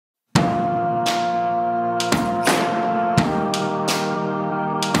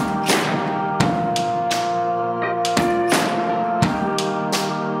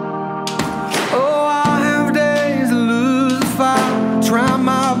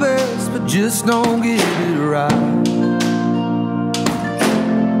just don't get it right.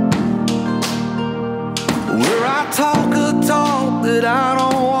 Where I talk a talk that I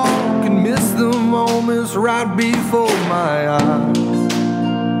don't walk and miss the moments right before my eyes.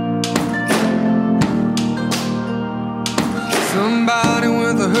 Somebody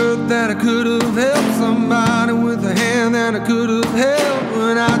with a hurt that I could have helped, somebody with a hand that I could have held,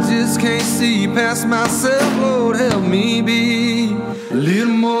 when I just can't see past myself. Lord, help me be a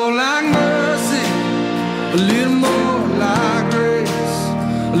little more like mercy, a little more like grace,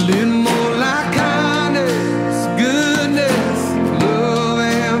 a little more like kindness, goodness, love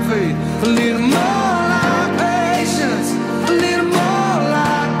and faith, a little more like patience, a little more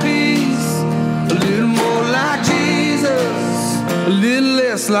like peace, a little more like Jesus, a little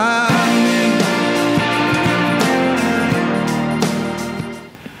less like me.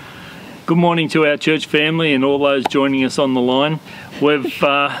 Good morning to our church family and all those joining us on the line. We've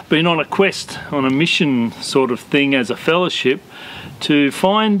been on a quest, on a mission sort of thing as a fellowship to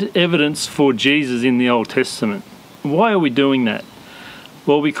find evidence for Jesus in the Old Testament. Why are we doing that?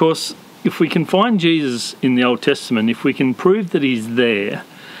 Well, because if we can find Jesus in the Old Testament, if we can prove that he's there,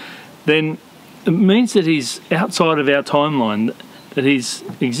 then it means that he's outside of our timeline, that he's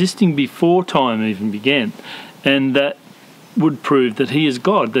existing before time even began, and that would prove that he is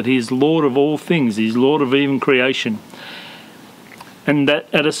God, that he is Lord of all things, he's Lord of even creation. And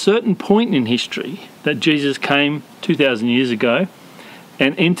that at a certain point in history, that Jesus came 2,000 years ago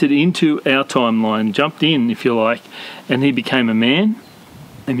and entered into our timeline, jumped in, if you like, and he became a man,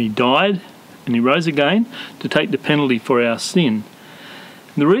 and he died, and he rose again to take the penalty for our sin.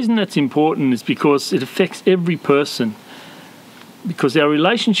 And the reason that's important is because it affects every person, because our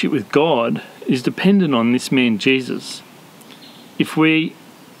relationship with God is dependent on this man Jesus. If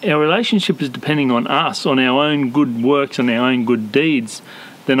our relationship is depending on us, on our own good works, on our own good deeds,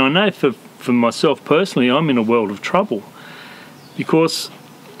 then I know for myself personally, I'm in a world of trouble. Because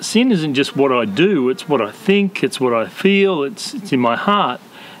sin isn't just what I do, it's what I think, it's what I feel, it's in my heart.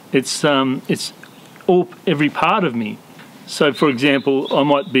 It's every part of me. So for example, I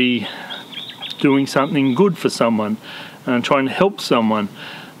might be doing something good for someone and trying to help someone,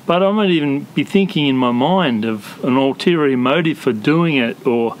 but I might even be thinking in my mind of an ulterior motive for doing it,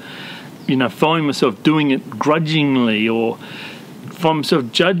 or find myself doing it grudgingly, or find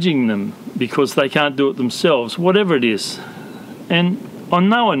myself judging them because they can't do it themselves, whatever it is. And I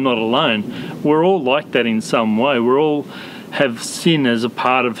know I'm not alone. We're all like that in some way. We all have sin as a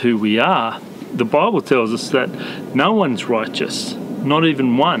part of who we are. The Bible tells us that no one's righteous, not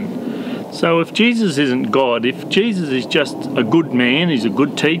even one. So if Jesus isn't God, if Jesus is just a good man, he's a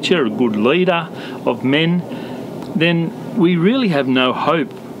good teacher, a good leader of men, then we really have no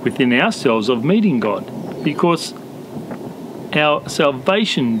hope within ourselves of meeting God, because our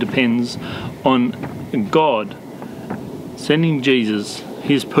salvation depends on God sending Jesus,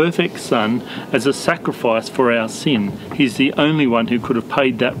 his perfect Son, as a sacrifice for our sin. He's the only one who could have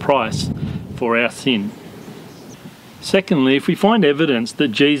paid that price for our sin. Secondly, if we find evidence that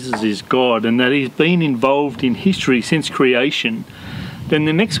Jesus is God and that he's been involved in history since creation, then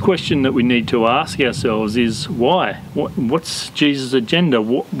the next question that we need to ask ourselves is why? What's Jesus' agenda?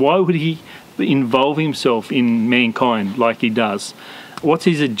 Why would he involve himself in mankind like he does? What's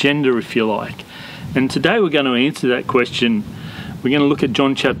his agenda, if you like? And today we're going to answer that question. We're going to look at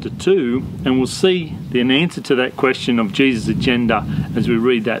John chapter 2, and we'll see an answer to that question of Jesus' agenda as we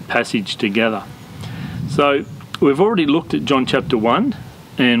read that passage together. So we've already looked at John chapter 1,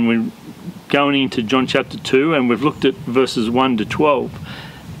 and we're going into John chapter 2, and we've looked at verses 1 to 12.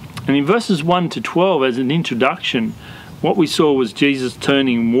 And in verses 1 to 12, as an introduction, what we saw was Jesus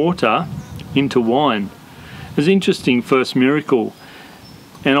turning water into wine. It was an interesting first miracle.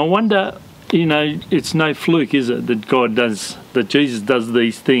 And I wonder, it's no fluke, is it, that Jesus does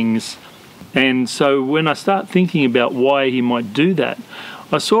these things. And so when I start thinking about why he might do that,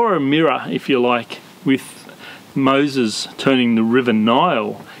 I saw a mirror, if you like, with Moses turning the river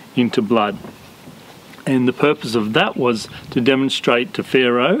Nile into blood. And the purpose of that was to demonstrate to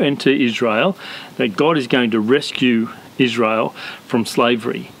Pharaoh and to Israel that God is going to rescue Israel from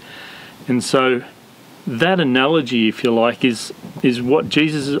slavery. And so that analogy, if you like, is what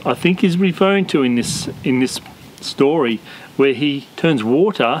Jesus, I think, is referring to in this story, where he turns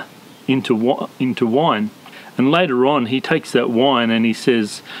water into wine. And later on, he takes that wine and he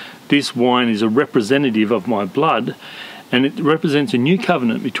says, "This wine is a representative of my blood," and it represents a new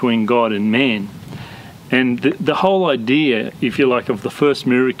covenant between God and man. And the whole idea, if you like, of the first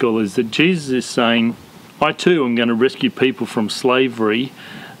miracle is that Jesus is saying, I too am going to rescue people from slavery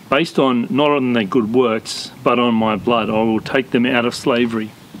based on not on their good works, but on my blood. I will take them out of slavery.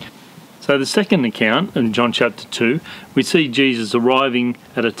 So the second account, in John chapter 2, we see Jesus arriving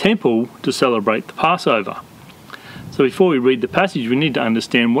at a temple to celebrate the Passover. So before we read the passage, we need to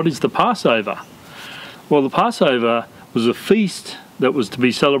understand, what is the Passover? Well, the Passover was a feast that was to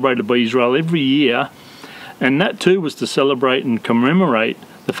be celebrated by Israel every year, and that too was to celebrate and commemorate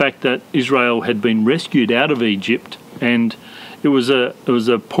the fact that Israel had been rescued out of Egypt, and it was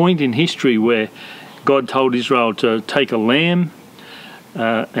a point in history where God told Israel to take a lamb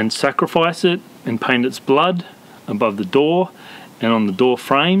and sacrifice it and paint its blood above the door and on the door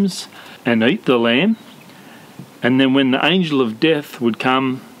frames and eat the lamb. And then when the angel of death would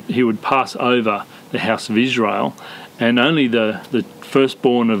come, he would pass over the house of Israel, and only the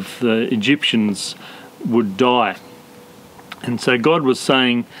firstborn of the Egyptians would die. And so God was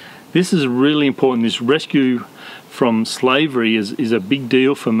saying, this is really important. This rescue from slavery is a big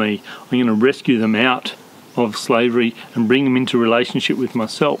deal for me. I'm going to rescue them out of slavery and bring them into relationship with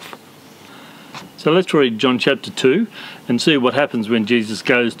myself. So let's read John chapter 2 and see what happens when Jesus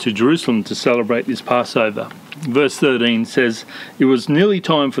goes to Jerusalem to celebrate this Passover. Verse 13 says, "It was nearly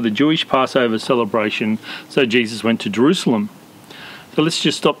time for the Jewish Passover celebration, so Jesus went to Jerusalem." So let's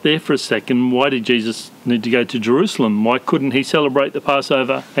just stop there for a second. Why did Jesus need to go to Jerusalem? Why couldn't he celebrate the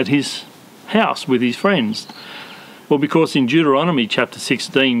Passover at his house with his friends? Well, because in Deuteronomy chapter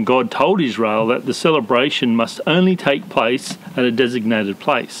 16, God told Israel that the celebration must only take place at a designated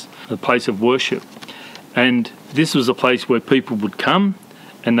place, a place of worship. And this was a place where people would come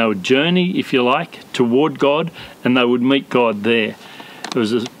and they would journey, if you like, toward God, and they would meet God there. It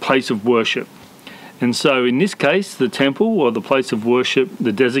was a place of worship. And so in this case, the temple, or the place of worship,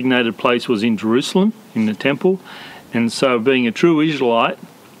 the designated place was in Jerusalem, in the temple. And so being a true Israelite,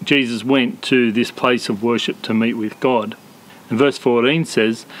 Jesus went to this place of worship to meet with God. And verse 14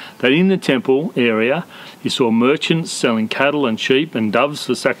 says that in the temple area, he saw merchants selling cattle and sheep and doves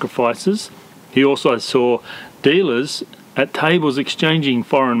for sacrifices. He also saw dealers at tables exchanging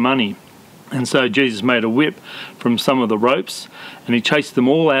foreign money. And so Jesus made a whip from some of the ropes, and he chased them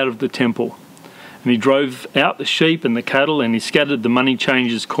all out of the temple. And he drove out the sheep and the cattle, and he scattered the money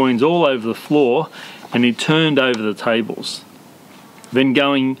changers' coins all over the floor, and he turned over the tables. Then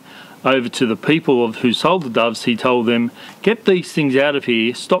going over to the people who sold the doves, he told them, "Get these things out of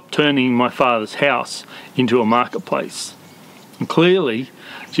here, stop turning my Father's house into a marketplace." And clearly,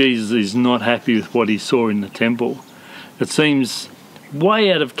 Jesus is not happy with what he saw in the temple. It seems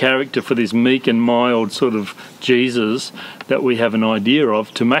way out of character for this meek and mild sort of Jesus that we have an idea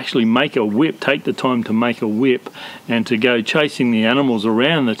of, to actually make a whip, take the time to make a whip, and to go chasing the animals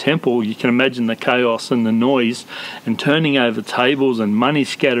around the temple. You can imagine the chaos and the noise, and turning over tables and money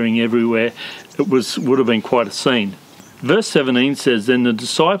scattering everywhere. It would have been quite a scene. Verse 17 says, "Then the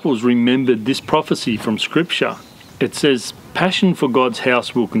disciples remembered this prophecy from Scripture." It says, "Passion for God's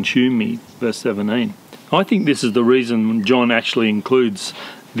house will consume me," verse 17. I think this is the reason John actually includes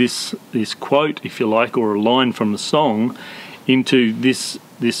this quote, if you like, or a line from the song into this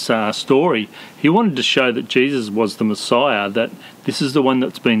story. He wanted to show that Jesus was the Messiah, that this is the one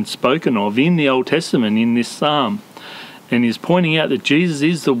that's been spoken of in the Old Testament, in this psalm. And he's pointing out that Jesus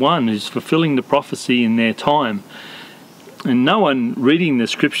is the one who's fulfilling the prophecy in their time. And no one reading the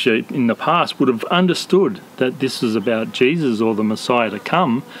scripture in the past would have understood that this was about Jesus or the Messiah to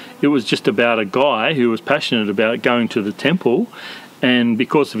come. It was just about a guy who was passionate about going to the temple, and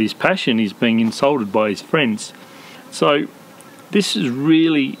because of his passion, he's being insulted by his friends. So this is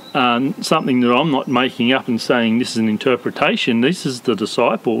really something that I'm not making up and saying this is an interpretation. This is the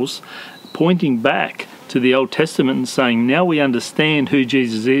disciples pointing back to the Old Testament and saying, now we understand who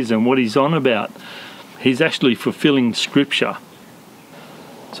Jesus is and what he's on about. He's actually fulfilling Scripture.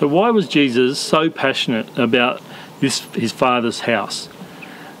 So why was Jesus so passionate about his Father's house?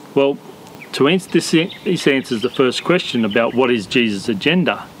 Well, to answer this answers the first question about what is Jesus'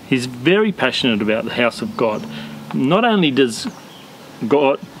 agenda. He's very passionate about the house of God. Not only does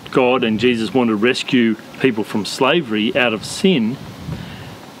God and Jesus want to rescue people from slavery out of sin,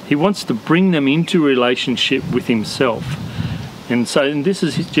 he wants to bring them into relationship with himself. And this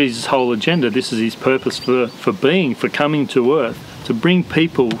is Jesus' whole agenda. This is his purpose for coming to earth, to bring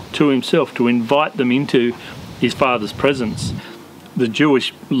people to himself, to invite them into his Father's presence. The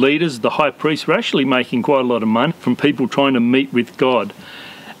Jewish leaders, the high priests, were actually making quite a lot of money from people trying to meet with God.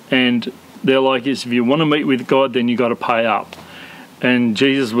 And they're like, if you want to meet with God, then you got to pay up. And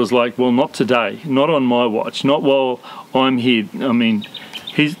Jesus was like, well, not today, not on my watch, not while I'm here. I mean,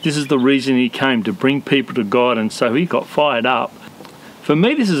 this is the reason he came, to bring people to God, and so he got fired up. For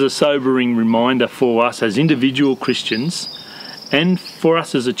me, this is a sobering reminder for us as individual Christians and for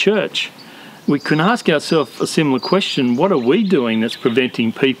us as a church we can ask ourselves a similar question: what are we doing that's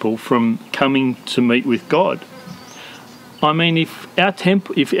preventing people from coming to meet with God? I mean, if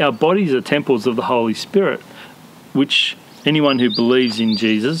our bodies are temples of the Holy Spirit, which anyone who believes in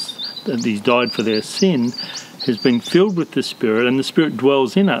Jesus, that He's died for their sin, has been filled with the Spirit, and the Spirit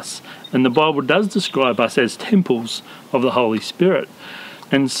dwells in us. And the Bible does describe us as temples of the Holy Spirit.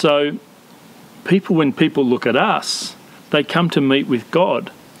 And so when people look at us, they come to meet with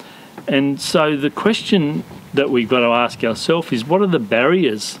God. And so the question that we've got to ask ourselves is, what are the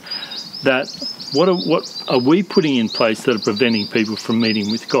barriers what are we putting in place that are preventing people from meeting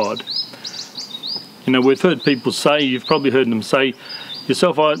with God? You know, we've heard people say, you've probably heard them say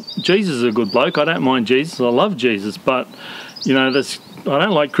yourself, Jesus is a good bloke, I don't mind Jesus, I love Jesus, but, you know, I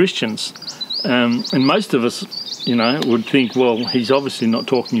don't like Christians. And most of us, you know, would think, well, he's obviously not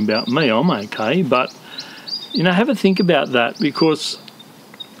talking about me, I'm okay. But, you know, have a think about that, because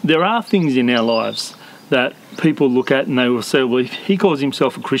there are things in our lives that people look at and they will say, well, if he calls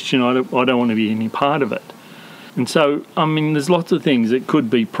himself a Christian, I don't want to be any part of it. And so, I mean, there's lots of things. It could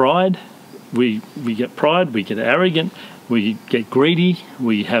be pride. We get pride, we get arrogant, we get greedy,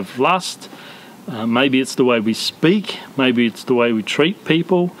 we have lust. Maybe it's the way we speak, maybe it's the way we treat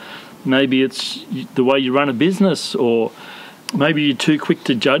people, maybe it's the way you run a business, or maybe you're too quick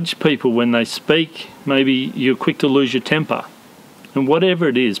to judge people when they speak, maybe you're quick to lose your temper. And whatever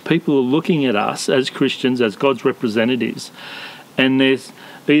it is, people are looking at us as Christians, as God's representatives, and they're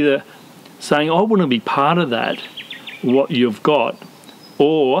either saying, I want to be part of that, what you've got,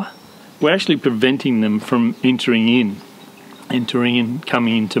 or we're actually preventing them from entering in,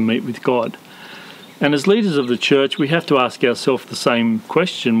 coming in to meet with God. And as leaders of the church, we have to ask ourselves the same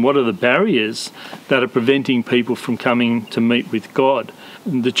question: what are the barriers that are preventing people from coming to meet with God?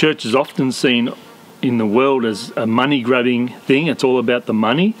 And the church is often seen in the world as a money-grabbing thing. It's all about the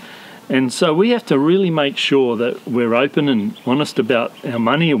money. And so we have to really make sure that we're open and honest about our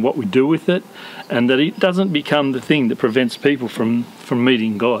money and what we do with it, and that it doesn't become the thing that prevents people from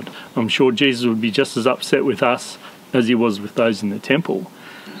meeting God. I'm sure Jesus would be just as upset with us as he was with those in the temple.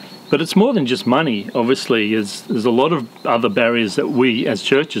 But it's more than just money, obviously. There's a lot of other barriers that we as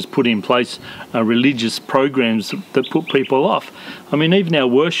churches put in place, religious programs that put people off. I mean, even our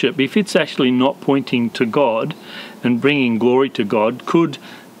worship, if it's actually not pointing to God and bringing glory to God, could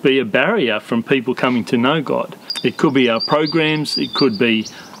be a barrier from people coming to know God. It could be our programs, it could be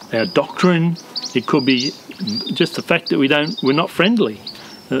our doctrine, it could be just the fact that we're not friendly.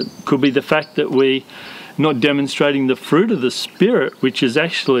 It could be the fact that we're not demonstrating the fruit of the Spirit, which is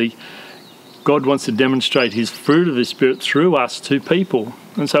actually, God wants to demonstrate his fruit of the Spirit through us to people.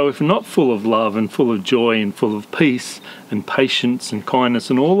 And so if we're not full of love and full of joy and full of peace and patience and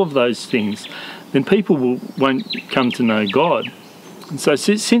kindness and all of those things, then people won't come to know God. And so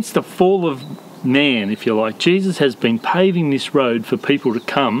since the fall of man, if you like, Jesus has been paving this road for people to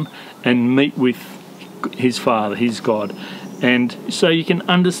come and meet with his Father, his God. And so you can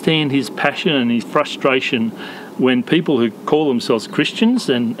understand his passion and his frustration when people who call themselves Christians,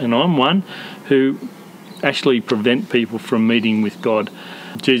 and I'm one, who actually prevent people from meeting with God.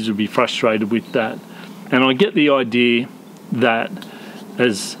 Jesus would be frustrated with that. And I get the idea that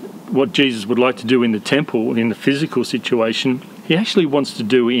as what Jesus would like to do in the temple, in the physical situation, he actually wants to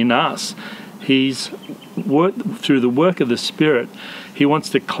do in us. Through the work of the Spirit, he wants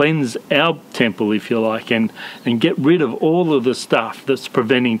to cleanse our temple, if you like, and get rid of all of the stuff that's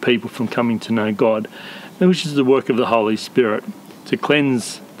preventing people from coming to know God, which is the work of the Holy Spirit, to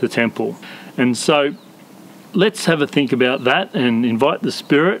cleanse the temple. And so let's have a think about that and invite the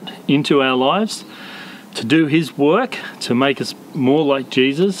Spirit into our lives to do his work, to make us more like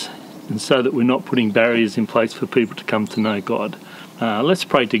Jesus, and so that we're not putting barriers in place for people to come to know God. Let's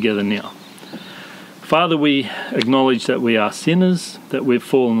pray together now. Father, we acknowledge that we are sinners, that we've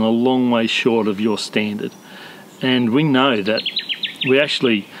fallen a long way short of your standard. And we know that we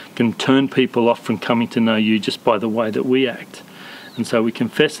actually can turn people off from coming to know you just by the way that we act. And so we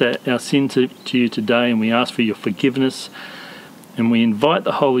confess our sin to you today, and we ask for your forgiveness. And we invite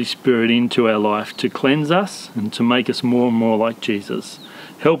the Holy Spirit into our life to cleanse us and to make us more and more like Jesus.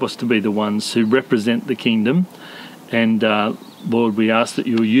 Help us to be the ones who represent the kingdom. And Lord, we ask that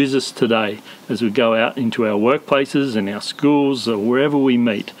you'll use us today as we go out into our workplaces and our schools or wherever we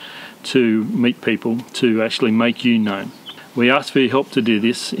meet to meet people, to actually make you known. We ask for your help to do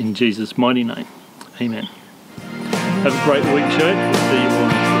this in Jesus' mighty name. Amen. Have a great week, church. We'll see you all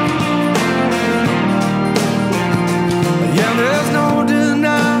next week. Yeah, there's no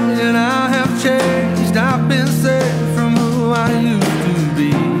denying I have changed. I've been saved from who I used to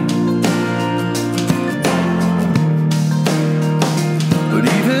be. But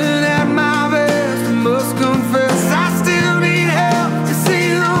even at my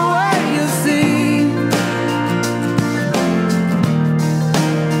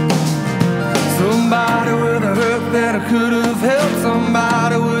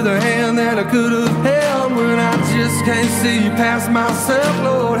see past myself,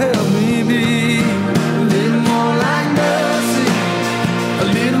 Lord, help me be.